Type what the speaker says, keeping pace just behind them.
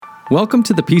Welcome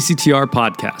to the PCTR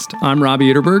podcast. I'm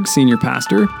Robbie Ytterberg, Senior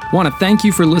Pastor. I want to thank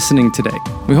you for listening today.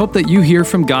 We hope that you hear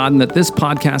from God and that this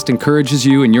podcast encourages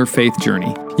you in your faith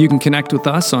journey. You can connect with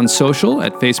us on social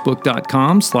at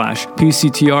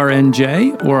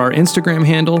facebook.com/PCTRNJ or our Instagram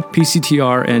handle,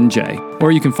 PCTRNJ.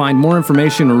 Or you can find more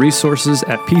information or resources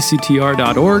at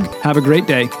PCTR.org. Have a great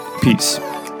day. Peace.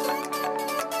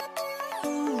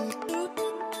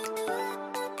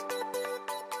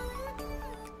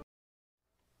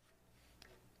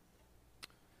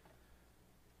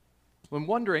 When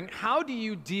wondering, how do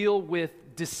you deal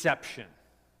with deception?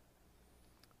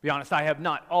 Be honest, I have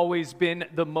not always been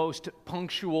the most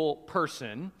punctual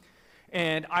person.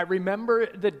 And I remember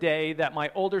the day that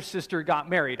my older sister got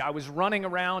married. I was running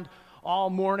around all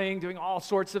morning, doing all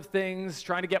sorts of things,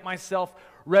 trying to get myself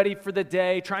ready for the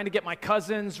day, trying to get my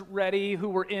cousins ready who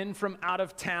were in from out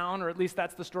of town, or at least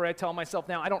that's the story I tell myself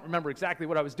now. I don't remember exactly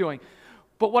what I was doing.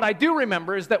 But what I do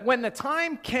remember is that when the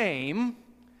time came,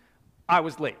 I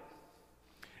was late.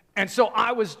 And so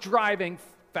I was driving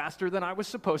faster than I was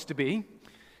supposed to be,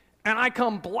 and I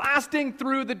come blasting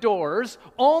through the doors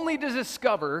only to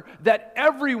discover that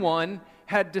everyone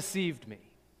had deceived me.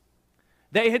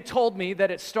 They had told me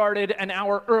that it started an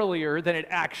hour earlier than it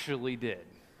actually did.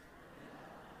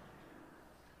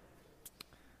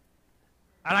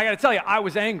 And I got to tell you, I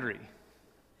was angry,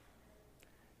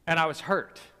 and I was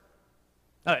hurt.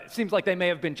 It seems like they may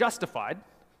have been justified,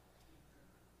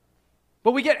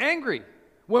 but we get angry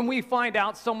when we find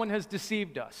out someone has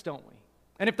deceived us, don't we?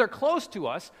 And if they're close to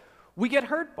us, we get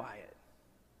hurt by it.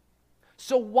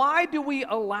 So why do we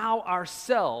allow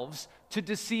ourselves to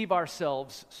deceive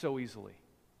ourselves so easily?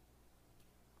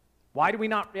 Why do we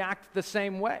not react the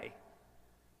same way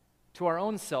to our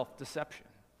own self-deception?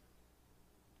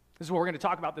 This is what we're going to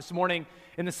talk about this morning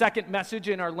in the second message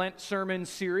in our Lent sermon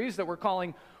series that we're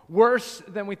calling Worse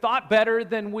Than We Thought, Better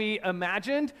Than We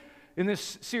Imagined. In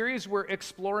this series, we're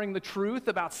exploring the truth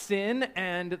about sin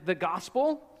and the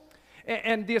gospel.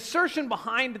 And the assertion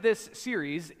behind this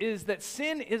series is that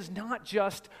sin is not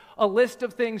just a list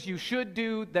of things you should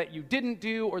do that you didn't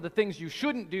do, or the things you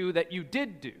shouldn't do that you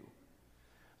did do,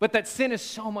 but that sin is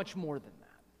so much more than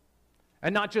that.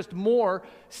 And not just more,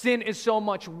 sin is so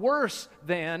much worse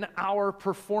than our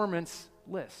performance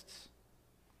lists.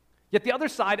 Yet the other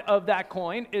side of that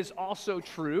coin is also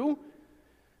true,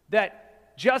 that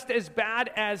just as bad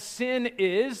as sin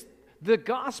is, the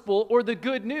gospel or the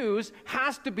good news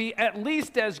has to be at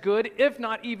least as good, if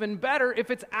not even better,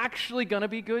 if it's actually going to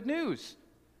be good news.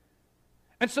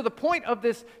 And so the point of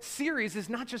this series is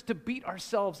not just to beat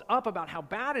ourselves up about how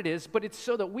bad it is, but it's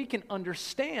so that we can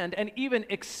understand and even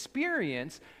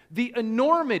experience the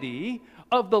enormity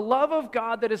of the love of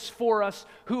God that is for us,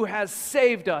 who has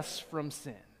saved us from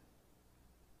sin.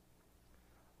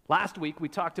 Last week, we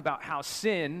talked about how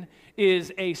sin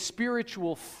is a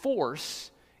spiritual force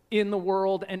in the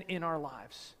world and in our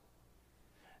lives.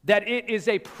 That it is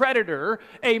a predator,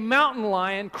 a mountain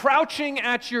lion, crouching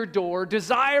at your door,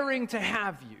 desiring to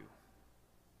have you.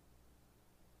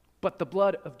 But the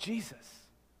blood of Jesus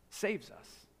saves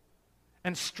us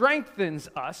and strengthens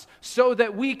us so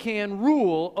that we can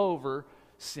rule over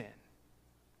sin.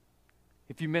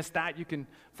 If you missed that, you can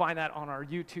find that on our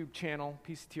YouTube channel,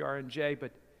 PCTRNJ,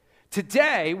 but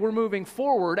today, we're moving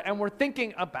forward and we're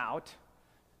thinking about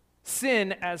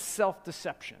sin as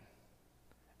self-deception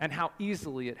and how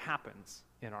easily it happens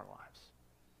in our lives.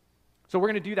 So we're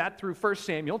going to do that through 1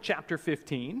 Samuel chapter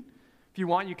 15. If you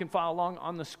want, you can follow along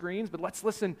on the screens, but let's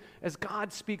listen as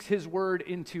God speaks his word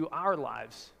into our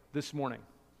lives this morning.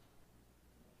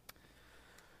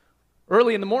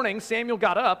 Early in the morning, Samuel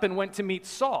got up and went to meet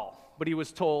Saul, but he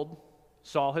was told,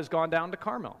 Saul has gone down to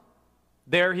Carmel.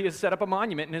 There he has set up a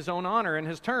monument in his own honor and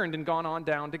has turned and gone on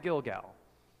down to Gilgal.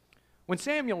 When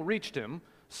Samuel reached him,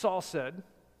 Saul said,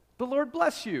 "The Lord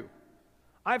bless you.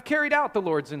 I have carried out the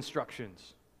Lord's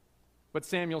instructions." But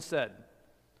Samuel said,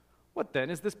 "What then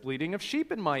is this bleating of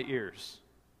sheep in my ears?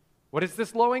 What is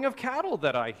this lowing of cattle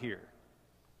that I hear?"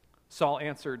 Saul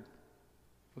answered,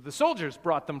 "The soldiers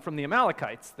brought them from the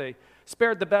Amalekites. They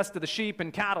spared the best of the sheep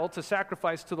and cattle to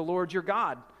sacrifice to the Lord your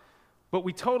God, but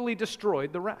we totally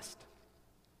destroyed the rest."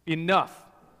 "Enough,"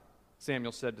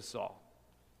 Samuel said to Saul.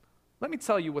 "Let me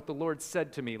tell you what the Lord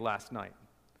said to me last night."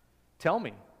 "Tell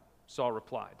me," Saul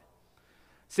replied.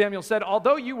 Samuel said,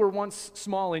 "Although you were once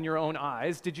small in your own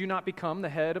eyes, did you not become the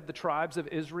head of the tribes of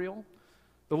Israel?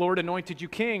 The Lord anointed you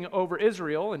king over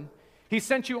Israel, and he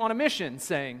sent you on a mission,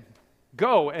 saying,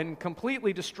 'Go and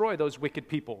completely destroy those wicked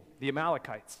people, the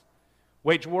Amalekites.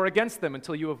 Wage war against them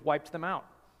until you have wiped them out.'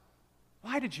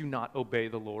 Why did you not obey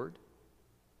the Lord?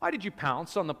 Why did you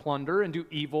pounce on the plunder and do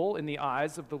evil in the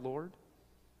eyes of the Lord?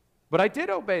 But I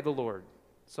did obey the Lord,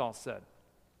 Saul said.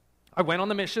 I went on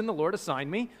the mission the Lord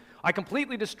assigned me. I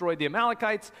completely destroyed the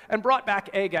Amalekites and brought back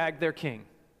Agag, their king.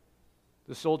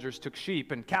 The soldiers took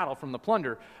sheep and cattle from the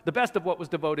plunder, the best of what was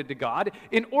devoted to God,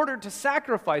 in order to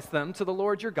sacrifice them to the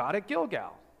Lord your God at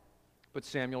Gilgal. But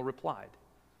Samuel replied,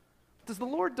 does the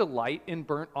Lord delight in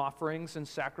burnt offerings and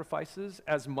sacrifices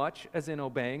as much as in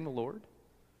obeying the Lord?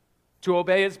 To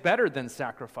obey is better than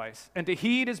sacrifice, and to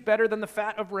heed is better than the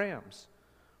fat of rams.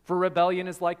 For rebellion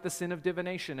is like the sin of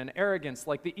divination, and arrogance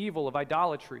like the evil of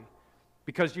idolatry.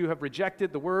 Because you have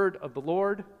rejected the word of the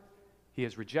Lord, he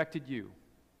has rejected you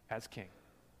as king.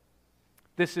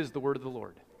 This is the word of the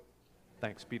Lord.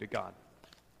 Thanks be to God.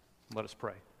 Let us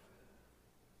pray.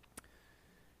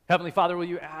 Heavenly Father, will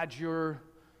you add your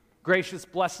gracious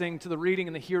blessing to the reading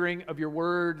and the hearing of your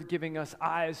word, giving us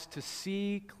eyes to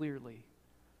see clearly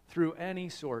through any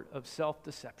sort of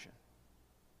self-deception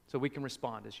so we can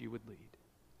respond as you would lead.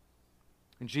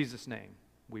 In Jesus' name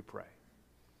we pray.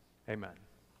 Amen.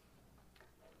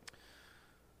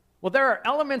 Well, there are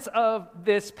elements of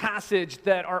this passage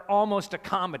that are almost a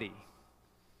comedy,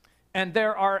 and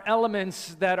there are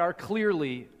elements that are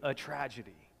clearly a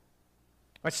tragedy.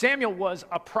 Samuel was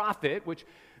a prophet, which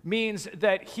means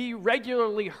that he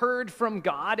regularly heard from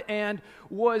God and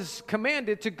was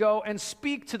commanded to go and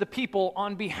speak to the people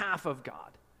on behalf of God.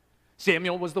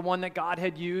 Samuel was the one that God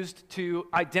had used to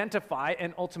identify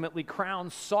and ultimately crown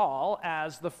Saul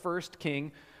as the first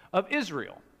king of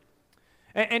Israel.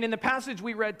 And in the passage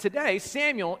we read today,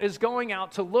 Samuel is going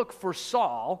out to look for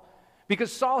Saul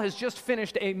because Saul has just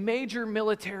finished a major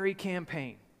military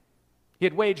campaign. He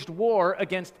had waged war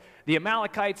against the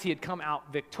Amalekites. He had come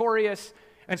out victorious.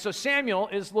 And so Samuel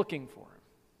is looking for him.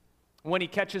 When he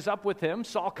catches up with him,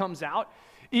 Saul comes out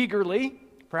eagerly,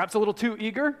 perhaps a little too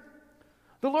eager.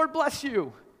 The Lord bless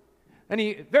you. And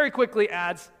he very quickly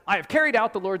adds, I have carried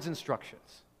out the Lord's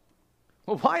instructions.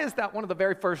 Well, why is that one of the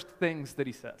very first things that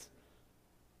he says?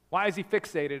 Why is he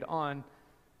fixated on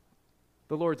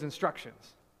the Lord's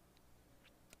instructions?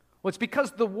 Well, it's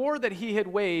because the war that he had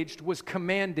waged was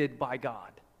commanded by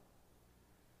God.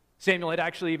 Samuel had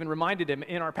actually even reminded him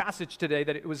in our passage today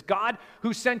that it was God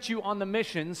who sent you on the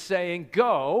mission saying,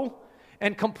 go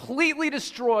and completely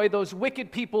destroy those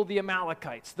wicked people, the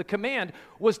Amalekites. The command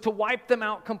was to wipe them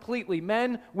out completely,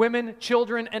 men, women,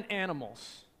 children, and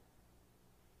animals.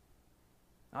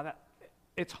 Now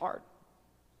it's hard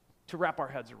to wrap our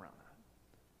heads around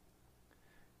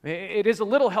that. It is a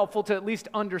little helpful to at least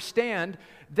understand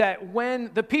that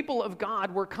when the people of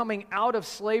God were coming out of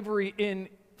slavery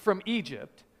from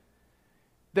Egypt,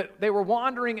 that they were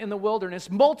wandering in the wilderness,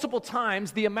 multiple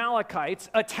times the Amalekites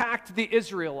attacked the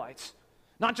Israelites,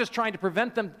 not just trying to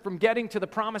prevent them from getting to the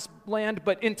promised land,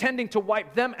 but intending to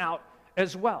wipe them out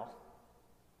as well.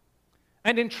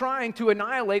 And in trying to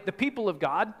annihilate the people of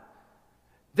God,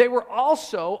 they were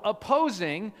also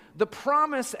opposing the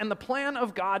promise and the plan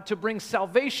of God to bring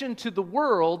salvation to the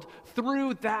world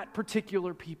through that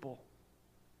particular people.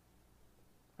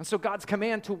 And so God's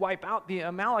command to wipe out the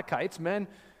Amalekites, men,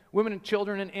 women, and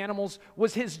children, and animals,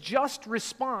 was his just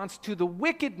response to the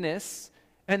wickedness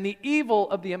and the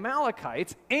evil of the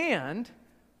Amalekites, and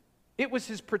it was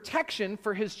his protection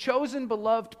for his chosen,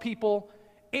 beloved people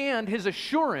and his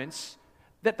assurance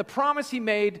that the promise he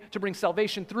made to bring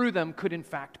salvation through them could in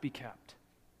fact be kept.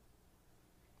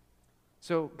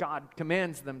 So God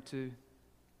commands them to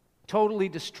totally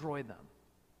destroy them,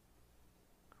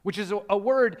 which is a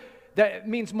word that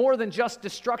means more than just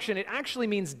destruction. It actually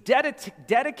means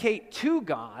dedicate to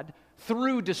God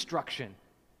through destruction.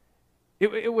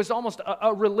 It was almost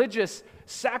a religious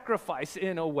sacrifice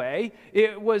in a way.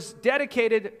 It was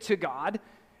dedicated to God.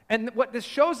 And what this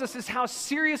shows us is how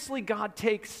seriously God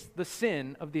takes the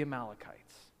sin of the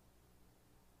Amalekites.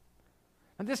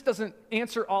 And this doesn't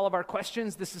answer all of our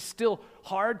questions. This is still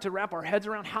hard to wrap our heads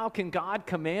around. How can God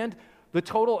command the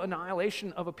total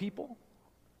annihilation of a people?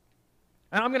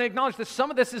 And I'm going to acknowledge that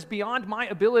some of this is beyond my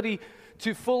ability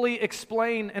to fully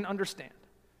explain and understand,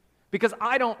 because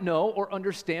I don't know or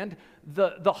understand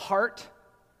the heart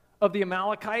of the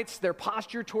Amalekites, their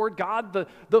posture toward God,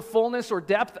 the fullness or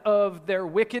depth of their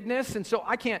wickedness, and so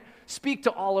I can't speak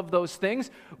to all of those things.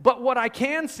 But what I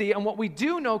can see, and what we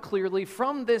do know clearly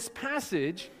from this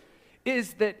passage,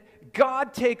 is that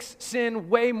God takes sin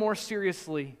way more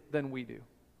seriously than we do.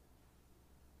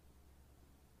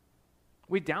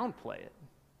 We downplay it.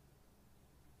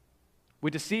 We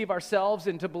deceive ourselves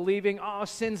into believing, oh,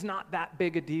 sin's not that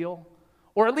big a deal.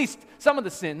 Or at least some of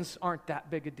the sins aren't that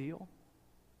big a deal.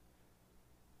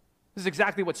 This is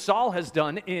exactly what Saul has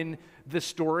done in this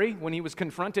story when he was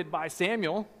confronted by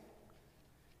Samuel.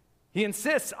 He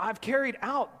insists, I've carried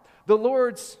out the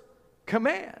Lord's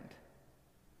command.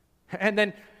 And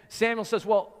then Samuel says,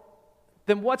 well,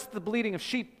 then what's the bleating of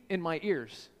sheep in my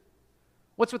ears?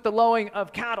 What's with the lowing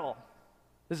of cattle?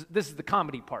 This is the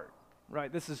comedy part,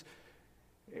 right?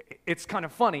 It's kind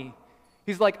of funny.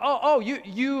 He's like,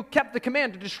 you kept the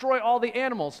command to destroy all the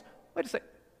animals. Wait a second,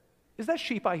 is that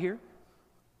sheep I hear?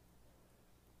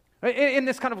 In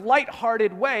this kind of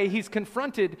lighthearted way, he's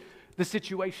confronted the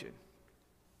situation.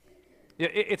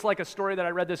 It's like a story that I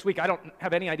read this week. I don't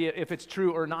have any idea if it's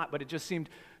true or not, but it just seemed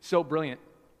so brilliant.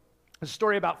 It's a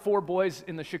story about 4 boys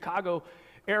in the Chicago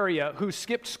area who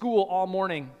skipped school all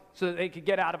morning so that they could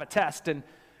get out of a test. And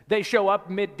they show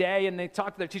up midday and they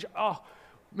talk to their teacher. Oh,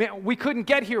 man, we couldn't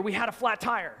get here. We had a flat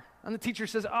tire. And the teacher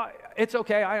says, oh, it's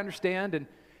okay, I understand. And,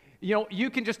 you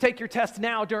can just take your test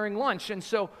now during lunch. And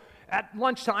so at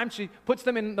lunchtime, she puts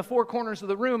them in the 4 corners of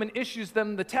the room and issues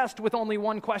them the test with only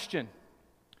one question.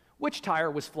 Which tire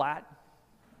was flat?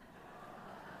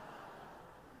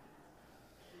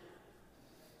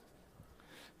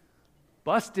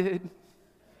 Busted.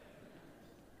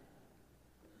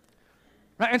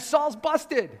 Right? And Saul's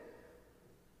busted.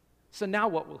 So now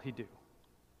what will he do?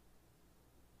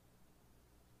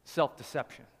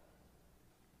 Self-deception.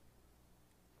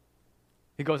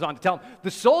 He goes on to tell him, the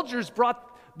soldiers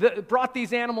brought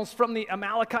these animals from the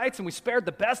Amalekites, and we spared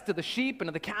the best of the sheep and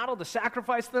of the cattle to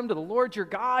sacrifice them to the Lord your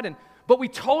God, but we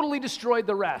totally destroyed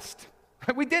the rest.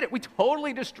 We did it. We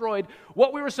totally destroyed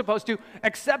what we were supposed to,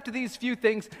 except these few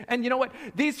things. And you know what?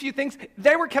 These few things,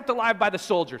 they were kept alive by the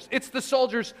soldiers. It's the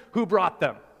soldiers who brought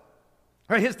them.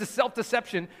 Right? His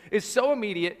self-deception is so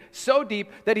immediate, so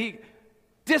deep, that he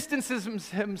distances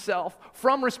himself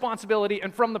from responsibility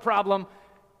and from the problem.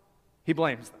 He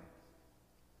blames them.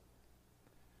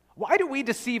 Why do we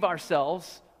deceive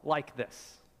ourselves like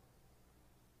this?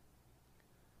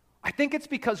 I think it's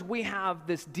because we have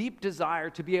this deep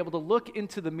desire to be able to look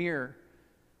into the mirror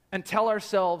and tell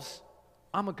ourselves,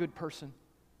 I'm a good person.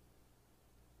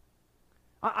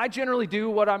 I generally do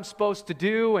what I'm supposed to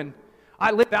do, and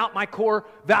I live out my core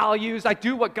values. I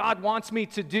do what God wants me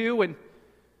to do, and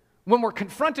when we're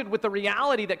confronted with the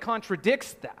reality that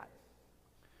contradicts that,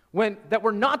 that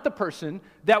we're not the person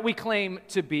that we claim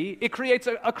to be, it creates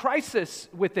a crisis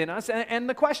within us, and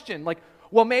the question, like,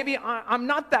 well, maybe I'm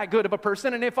not that good of a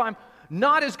person, and if I'm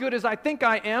not as good as I think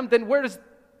I am, then where does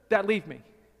that leave me?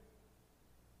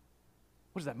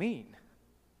 What does that mean?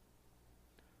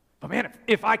 But man,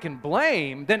 if I can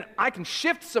blame, then I can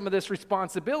shift some of this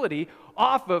responsibility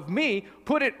off of me,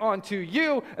 put it onto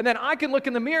you, and then I can look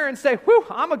in the mirror and say, whew,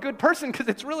 I'm a good person because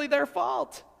it's really their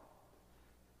fault.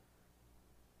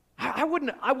 I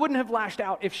wouldn't have lashed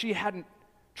out if she hadn't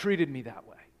treated me that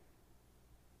way.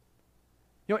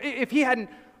 If he hadn't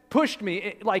pushed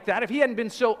me like that, if he hadn't been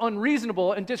so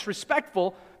unreasonable and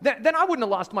disrespectful, then I wouldn't have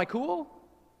lost my cool.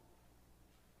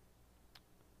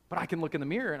 But I can look in the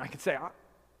mirror and I can say,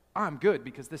 I'm good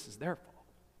because this is their fault.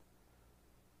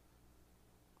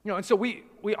 And so we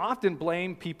often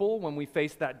blame people when we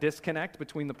face that disconnect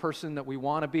between the person that we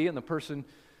want to be and the person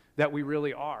that we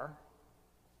really are.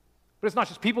 But it's not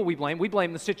just people we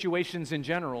blame the situations in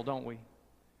general, don't we?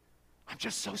 I'm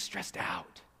just so stressed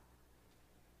out.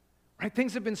 Right?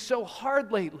 Things have been so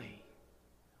hard lately.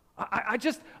 I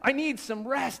need some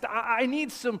rest. I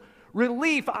need some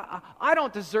relief. I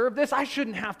don't deserve this. I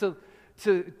shouldn't have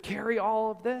to carry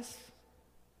all of this.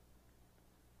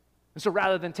 And so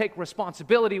rather than take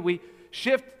responsibility, we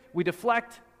shift, we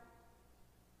deflect,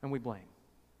 and we blame.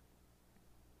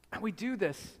 And we do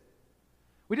this.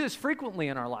 We do this frequently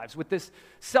in our lives with this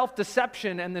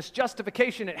self-deception and this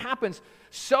justification. It happens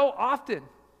so often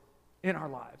in our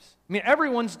lives. I mean,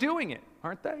 everyone's doing it,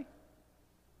 aren't they?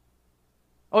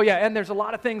 Oh yeah, and there's a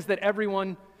lot of things that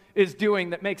everyone is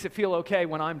doing that makes it feel okay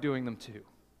when I'm doing them too.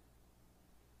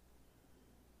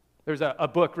 There's a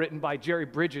book written by Jerry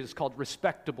Bridges called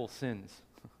Respectable Sins.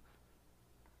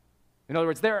 In other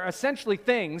words, there are essentially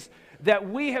things that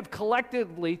we have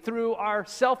collectively, through our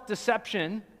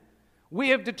self-deception, we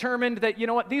have determined that, you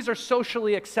know what, these are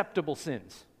socially acceptable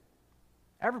sins.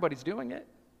 Everybody's doing it.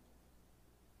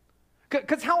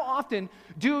 Because how often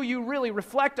do you really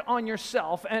reflect on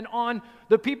yourself and on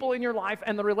the people in your life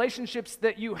and the relationships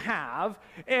that you have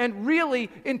and really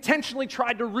intentionally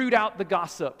try to root out the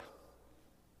gossip?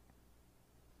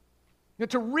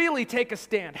 To really take a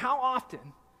stand. How often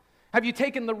have you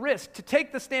taken the risk to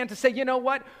take the stand to say, you know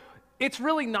what, it's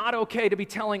really not okay to be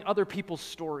telling other people's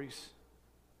stories?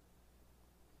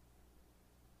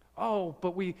 Oh,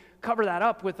 but we cover that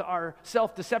up with our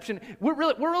self-deception. We're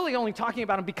really only talking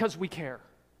about them because we care.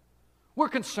 We're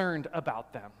concerned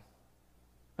about them.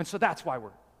 And so that's why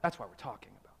we're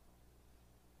talking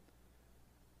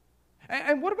about.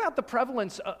 And what about the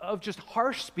prevalence of just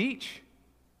harsh speech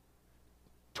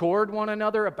toward one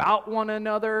another, about one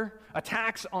another,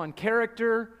 attacks on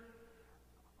character?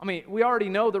 I mean, we already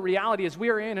know the reality is we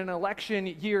are in an election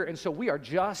year, and so we are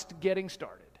just getting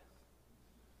started.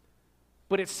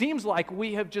 But it seems like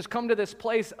we have just come to this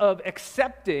place of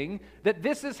accepting that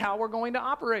this is how we're going to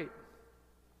operate.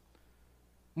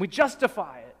 We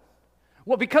justify it.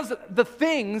 Well, because the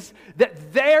things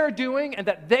that they're doing and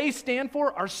that they stand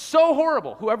for are so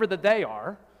horrible, whoever that they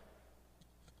are,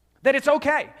 that it's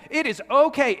okay. It is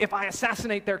okay if I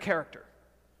assassinate their character.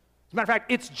 As a matter of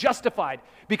fact, it's justified,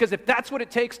 because if that's what it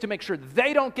takes to make sure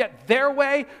they don't get their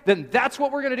way, then that's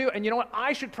what we're going to do. And you know what?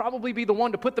 I should probably be the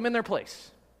one to put them in their place.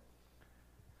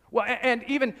 Well, and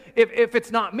even if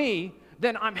it's not me,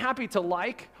 then I'm happy to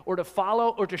like or to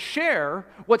follow or to share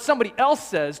what somebody else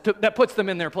says that puts them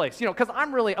in their place. You know, because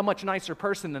I'm really a much nicer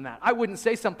person than that. I wouldn't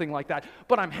say something like that,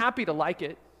 but I'm happy to like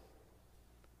it.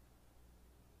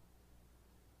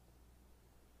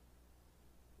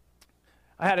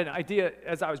 I had an idea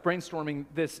as I was brainstorming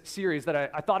this series that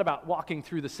I thought about walking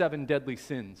through the 7 deadly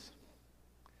sins.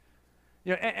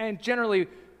 You know, and generally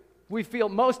we feel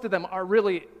most of them are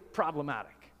really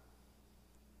problematic.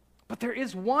 But there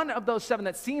is one of those 7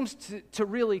 that seems to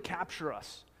really capture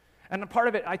us. And a part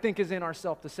of it, I think, is in our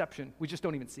self-deception. We just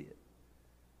don't even see it.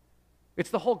 It's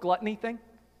the whole gluttony thing.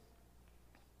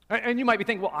 And you might be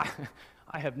thinking, well,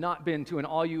 I have not been to an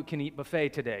all-you-can-eat buffet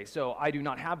today, so I do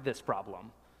not have this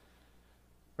problem.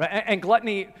 Right? And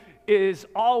gluttony is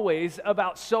always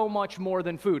about so much more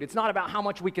than food. It's not about how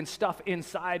much we can stuff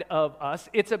inside of us.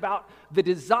 It's about the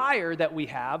desire that we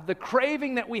have, the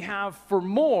craving that we have for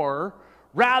more,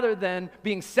 rather than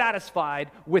being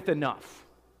satisfied with enough.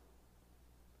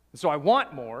 And so I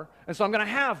want more, and so I'm going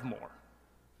to have more.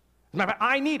 As a matter of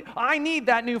fact, I need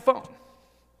that new phone.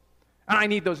 And I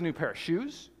need those new pair of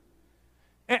shoes.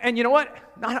 And you know what?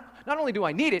 Not only do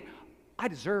I need it, I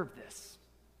deserve this.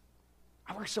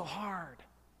 I work so hard.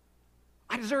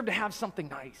 I deserve to have something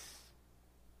nice.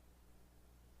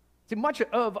 See, much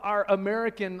of our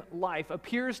American life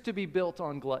appears to be built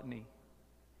on gluttony.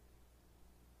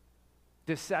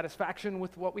 Dissatisfaction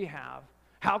with what we have.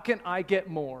 How can I get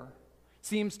more?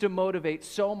 Seems to motivate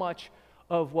so much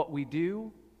of what we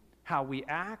do, how we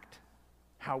act,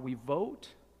 how we vote.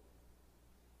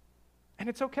 And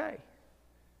it's okay,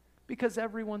 because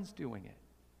everyone's doing it.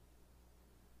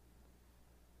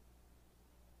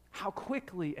 How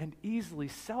quickly and easily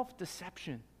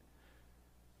self-deception,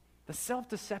 the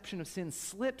self-deception of sin,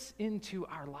 slips into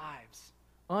our lives,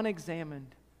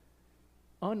 unexamined,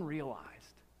 unrealized.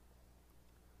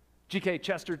 G.K.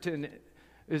 Chesterton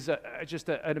is just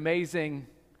an amazing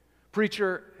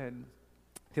preacher and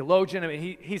theologian. I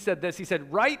mean, he said this. He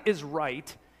said, right is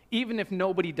right even if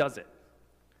nobody does it.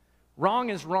 Wrong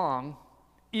is wrong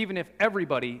even if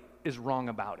everybody is wrong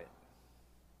about it.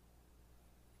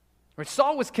 Right?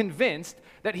 Saul was convinced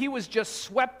that he was just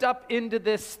swept up into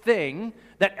this thing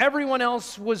that everyone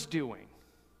else was doing.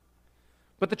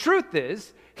 But the truth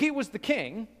is, he was the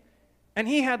king, and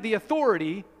he had the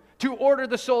authority to order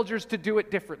the soldiers to do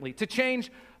it differently, to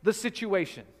change the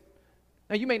situation.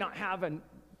 Now, you may not have and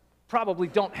probably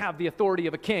don't have the authority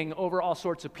of a king over all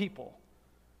sorts of people,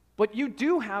 but you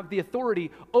do have the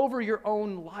authority over your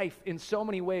own life in so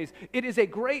many ways. It is a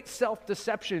great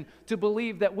self-deception to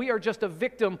believe that we are just a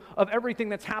victim of everything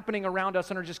that's happening around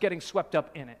us and are just getting swept up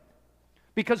in it.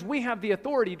 Because we have the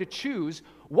authority to choose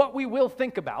what we will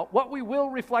think about, what we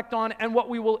will reflect on, and what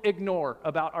we will ignore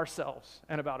about ourselves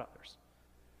and about others.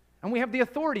 And we have the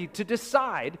authority to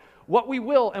decide what we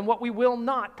will and what we will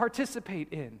not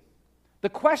participate in. The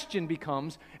question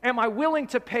becomes, am I willing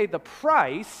to pay the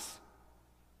price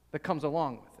that comes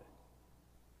along with it?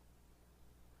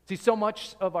 See, so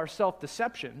much of our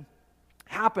self-deception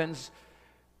happens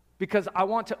because I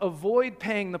want to avoid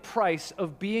paying the price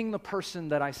of being the person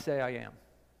that I say I am.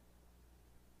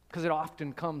 Because it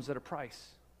often comes at a price.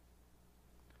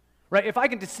 Right? If I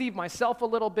can deceive myself a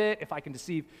little bit, if I can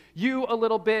deceive you a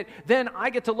little bit, then I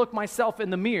get to look myself in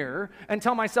the mirror and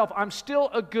tell myself I'm still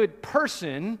a good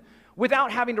person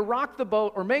without having to rock the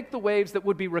boat or make the waves that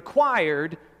would be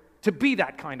required to be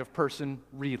that kind of person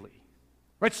really.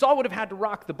 Right? Saul would have had to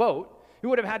rock the boat. He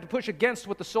would have had to push against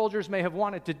what the soldiers may have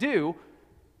wanted to do,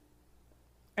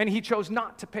 and he chose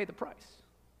not to pay the price.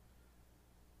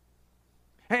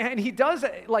 And he does,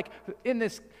 like, in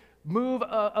this move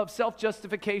of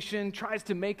self-justification, tries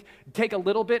to take a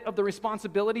little bit of the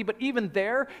responsibility, but even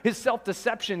there, his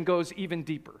self-deception goes even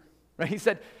deeper. Right? He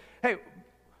said, hey,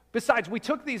 besides, we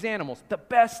took these animals, the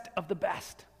best of the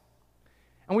best,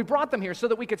 and we brought them here so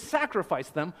that we could sacrifice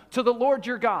them to the Lord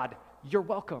your God. You're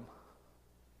welcome.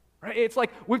 Right? It's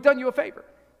like we've done you a favor.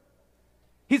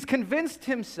 He's convinced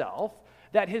himself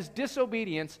that his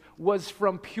disobedience was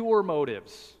from pure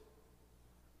motives.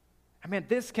 I mean,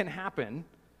 this can happen,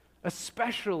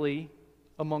 especially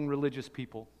among religious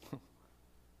people.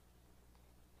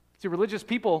 See, religious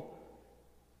people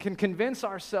can convince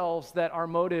ourselves that our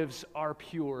motives are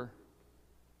pure.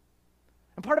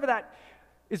 And part of that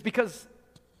is because,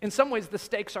 in some ways, the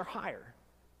stakes are higher.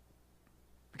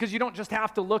 Because you don't just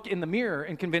have to look in the mirror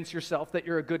and convince yourself that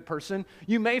you're a good person.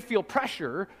 You may feel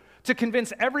pressure to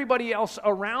convince everybody else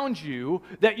around you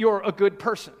that you're a good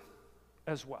person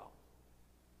as well.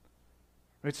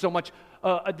 It's so much.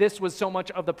 This was so much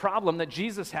of the problem that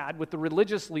Jesus had with the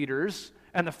religious leaders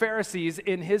and the Pharisees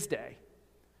in his day.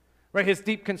 Right? His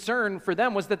deep concern for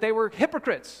them was that they were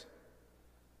hypocrites,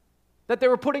 that they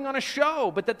were putting on a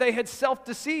show, but that they had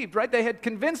self-deceived, right? They had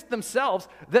convinced themselves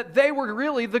that they were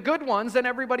really the good ones and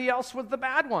everybody else was the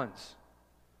bad ones.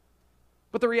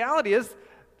 But the reality is,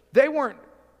 they weren't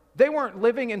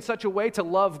living in such a way to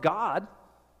love God,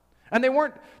 and they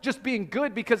weren't just being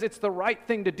good because it's the right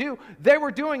thing to do. They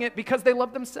were doing it because they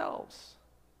loved themselves,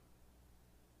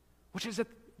 which is at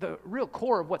the real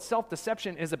core of what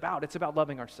self-deception is about. It's about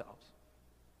loving ourselves.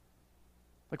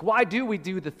 Like, why do we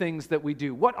do the things that we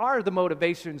do? What are the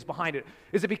motivations behind it?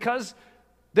 Is it because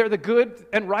they're the good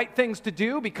and right things to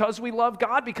do, because we love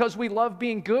God, because we love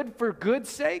being good for good's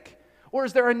sake? Or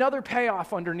is there another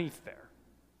payoff underneath there?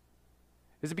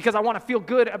 Is it because I want to feel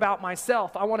good about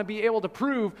myself? I want to be able to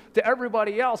prove to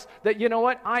everybody else that, you know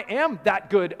what, I am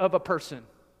that good of a person?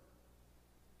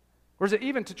 Or is it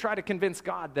even to try to convince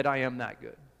God that I am that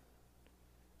good?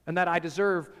 And that I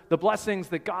deserve the blessings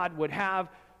that God would have?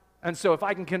 And so if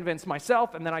I can convince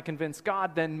myself and then I convince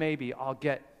God, then maybe I'll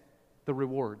get the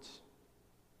rewards.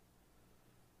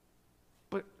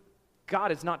 But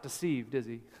God is not deceived, is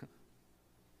he?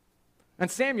 And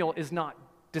Samuel is not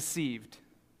deceived,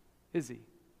 is he?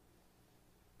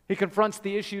 He confronts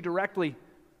the issue directly.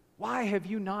 Why have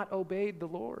you not obeyed the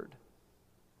Lord?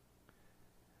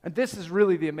 And this is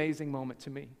really the amazing moment to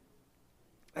me.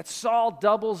 That Saul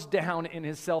doubles down in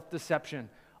his self-deception.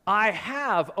 I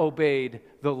have obeyed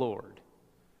the Lord.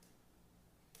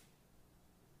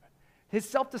 His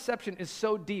self-deception is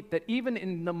so deep that even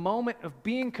in the moment of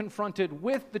being confronted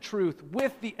with the truth,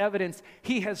 with the evidence,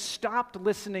 he has stopped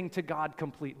listening to God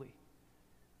completely.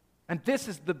 And this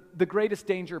is the greatest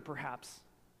danger, perhaps,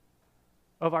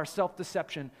 of our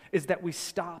self-deception, is that we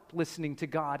stop listening to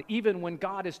God, even when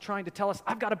God is trying to tell us,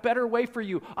 I've got a better way for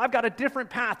you. I've got a different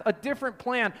path, a different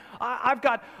plan. I've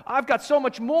got so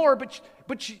much more,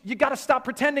 but you got to stop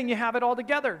pretending you have it all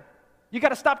together. You got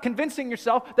to stop convincing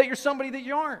yourself that you're somebody that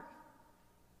you aren't.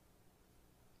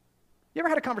 You ever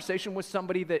had a conversation with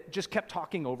somebody that just kept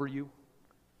talking over you?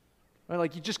 Or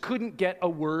like you just couldn't get a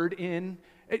word in?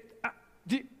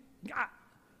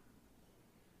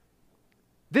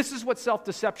 This is what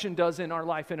self-deception does in our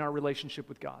life, in our relationship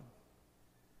with God.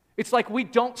 It's like we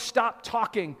don't stop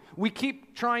talking. We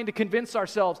keep trying to convince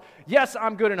ourselves, yes,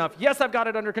 I'm good enough. Yes, I've got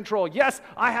it under control. Yes,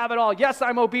 I have it all. Yes,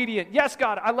 I'm obedient. Yes,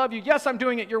 God, I love you. Yes, I'm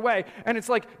doing it your way. And it's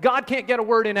like God can't get a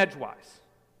word in edgewise.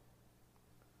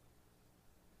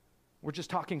 We're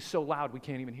just talking so loud we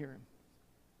can't even hear him.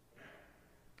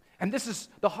 And this is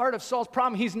the heart of Saul's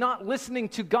problem. He's not listening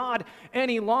to God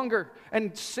any longer.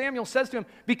 And Samuel says to him,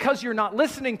 because you're not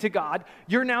listening to God,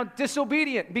 you're now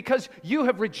disobedient. Because you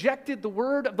have rejected the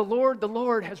word of the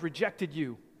Lord has rejected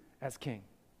you as king.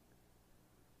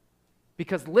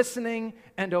 Because listening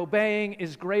and obeying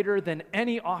is greater than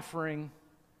any offering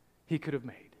he could have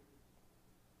made.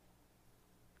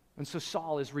 And so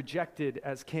Saul is rejected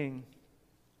as king.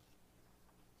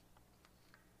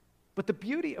 But the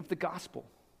beauty of the gospel,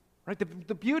 right?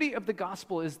 The beauty of the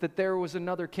gospel is that there was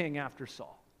another king after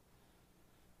Saul.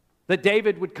 That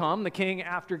David would come, the king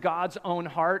after God's own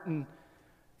heart, and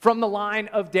from the line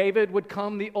of David would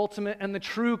come the ultimate and the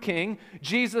true king,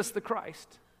 Jesus the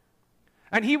Christ.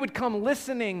 And he would come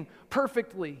listening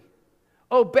perfectly,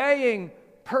 obeying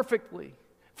perfectly,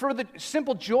 for the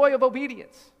simple joy of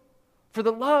obedience, for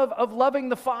the love of loving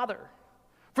the Father,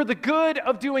 for the good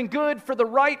of doing good, for the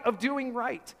right of doing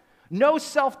right. No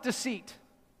self-deceit.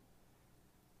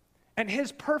 And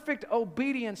his perfect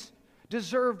obedience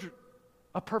deserved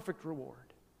a perfect reward.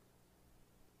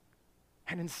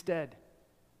 And instead,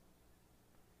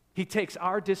 he takes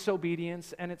our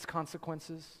disobedience and its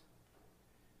consequences.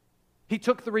 He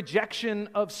took the rejection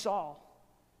of Saul.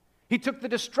 He took the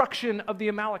destruction of the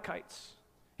Amalekites.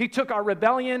 He took our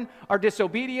rebellion, our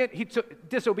disobedience. He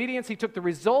took the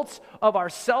results of our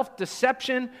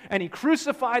self-deception, and he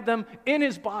crucified them in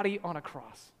his body on a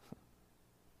cross.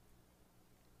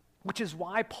 Which is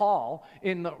why Paul,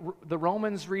 in the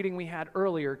Romans reading we had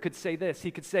earlier, could say this. He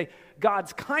could say,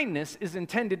 God's kindness is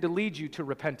intended to lead you to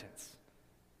repentance.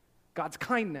 God's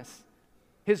kindness,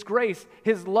 His grace,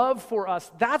 His love for us,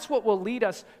 that's what will lead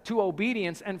us to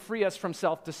obedience and free us from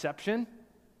self-deception.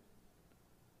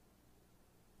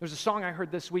 There's a song I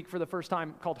heard this week for the first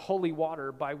time called Holy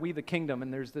Water by We the Kingdom,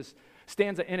 and there's this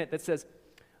stanza in it that says,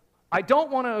 I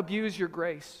don't want to abuse your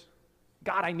grace.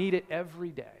 God, I need it every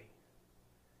day.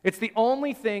 It's the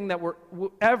only thing that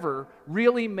ever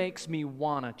really makes me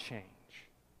want to change.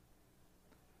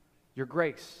 Your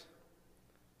grace,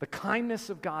 the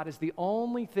kindness of God is the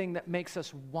only thing that makes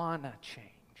us want to change.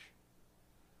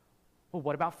 Well,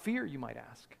 what about fear, you might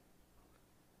ask?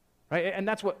 Right? And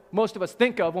that's what most of us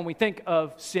think of when we think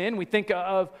of sin. We think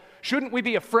of, shouldn't we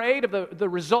be afraid of the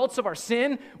results of our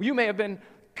sin? You may have been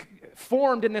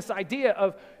formed in this idea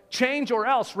of change or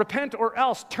else, repent or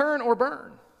else, turn or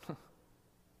burn.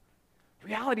 The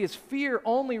reality is fear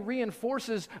only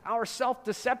reinforces our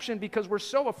self-deception because we're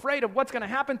so afraid of what's going to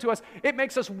happen to us. It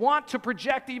makes us want to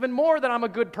project even more that I'm a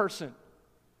good person.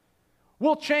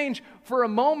 We'll change for a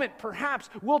moment, perhaps.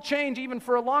 We'll change even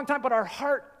for a long time, but our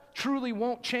heart truly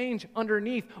won't change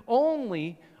underneath.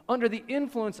 Only under the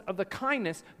influence of the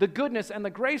kindness, the goodness, and the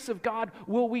grace of God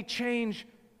will we change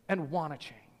and want to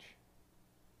change.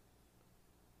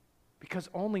 Because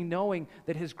only knowing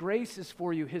that His grace is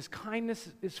for you, His kindness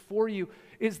is for you,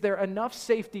 is there enough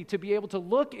safety to be able to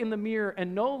look in the mirror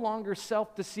and no longer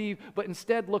self-deceive, but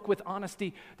instead look with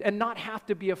honesty and not have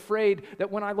to be afraid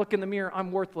that when I look in the mirror,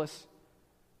 I'm worthless.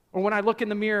 Or when I look in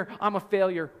the mirror, I'm a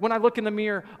failure. When I look in the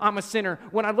mirror, I'm a sinner.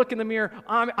 When I look in the mirror,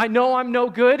 I know I'm no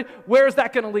good. Where is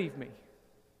that going to leave me?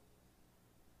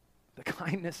 The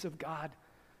kindness of God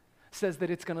says that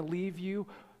it's going to leave you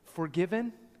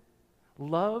forgiven,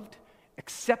 loved,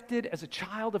 accepted as a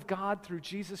child of God through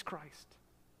Jesus Christ.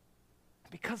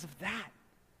 Because of that,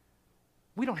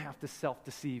 we don't have to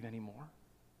self-deceive anymore.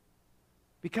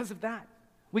 Because of that,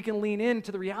 we can lean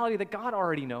into the reality that God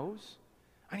already knows,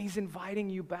 and He's inviting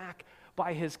you back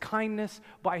by His kindness,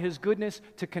 by His goodness,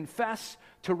 to confess,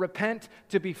 to repent,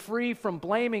 to be free from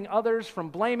blaming others, from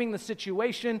blaming the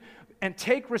situation, and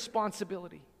take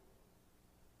responsibility.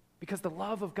 Because the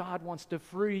love of God wants to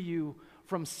free you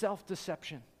from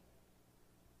self-deception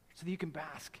so that you can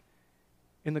bask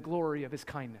in the glory of His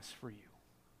kindness for you.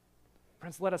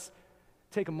 Friends, let us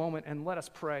take a moment and let us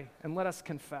pray and let us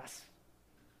confess.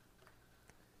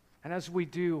 And as we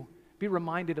do, be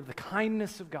reminded of the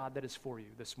kindness of God that is for you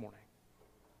this morning.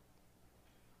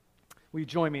 Will you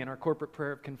join me in our corporate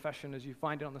prayer of confession as you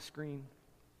find it on the screen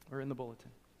or in the bulletin?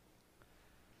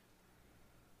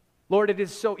 Lord, it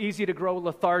is so easy to grow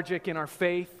lethargic in our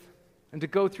faith and to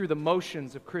go through the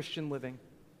motions of Christian living.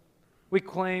 We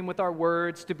claim with our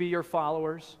words to be your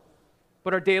followers,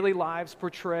 but our daily lives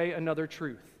portray another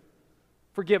truth.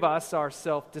 Forgive us our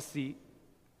self-deceit.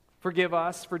 Forgive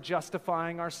us for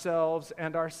justifying ourselves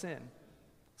and our sin,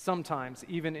 sometimes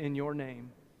even in your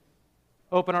name.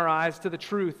 Open our eyes to the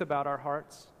truth about our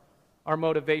hearts, our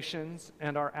motivations,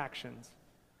 and our actions.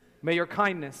 May your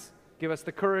kindness give us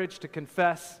the courage to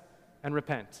confess and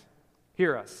repent.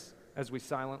 Hear us as we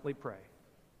silently pray.